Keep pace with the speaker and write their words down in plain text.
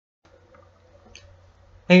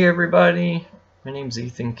Hey everybody, my name's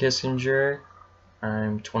Ethan Kissinger.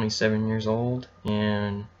 I'm 27 years old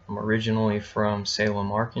and I'm originally from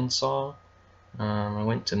Salem, Arkansas. I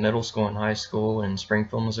went to middle school and high school in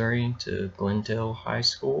Springfield, Missouri to Glendale High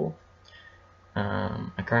School.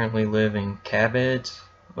 I currently live in Cabot,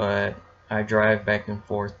 but I drive back and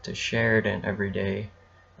forth to Sheridan every day,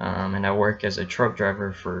 and I work as a truck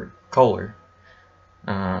driver for Kohler.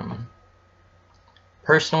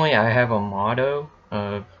 Personally, I have a motto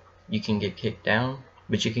of you can get kicked down,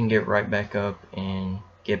 but you can get right back up and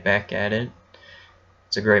get back at it.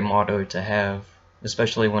 It's a great motto to have,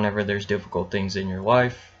 especially whenever there's difficult things in your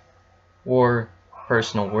life or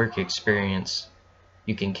personal work experience.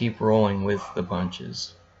 You can keep rolling with the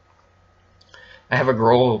punches. I have a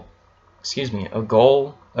goal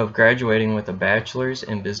of graduating with a bachelor's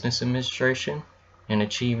in business administration and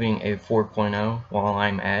achieving a 4.0 while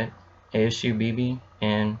I'm at ASU Beebe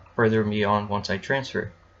and further beyond once I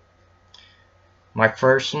transfer. My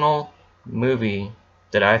personal movie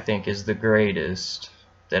that I think is the greatest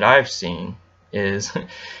that I've seen is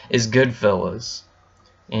Goodfellas,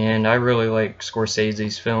 and I really like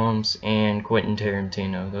Scorsese's films and Quentin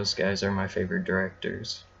Tarantino. Those guys are my favorite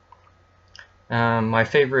directors. My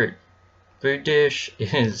favorite food dish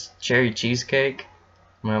is cherry cheesecake.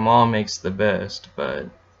 My mom makes the best, but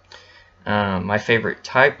my favorite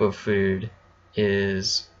type of food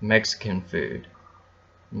is Mexican food.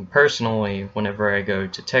 And personally, whenever I go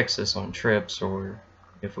to Texas on trips, or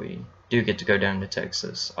if we do get to go down to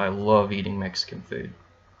Texas, I love eating Mexican food.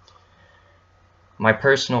 My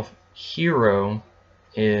personal hero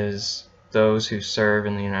is those who serve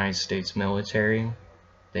in the United States military.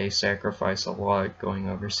 They sacrifice a lot going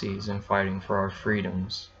overseas and fighting for our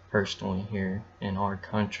freedoms, personally here in our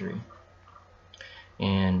country.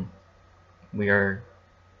 And we are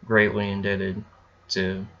greatly indebted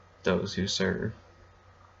to those who serve.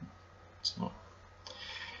 So,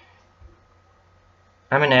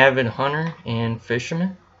 I'm an avid hunter and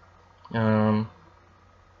fisherman.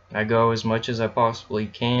 I go as much as I possibly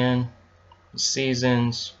can,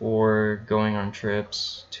 seasons or going on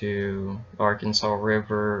trips to Arkansas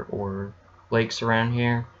River or lakes around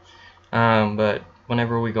here. But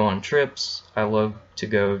whenever we go on trips, I love to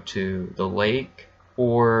go to the lake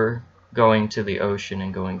or going to the ocean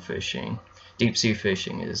and going fishing. Deep sea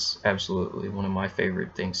fishing is absolutely one of my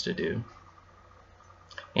favorite things to do.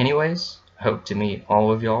 Anyways, I hope to meet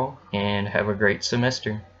all of y'all and have a great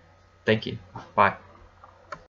semester. Thank you. Bye.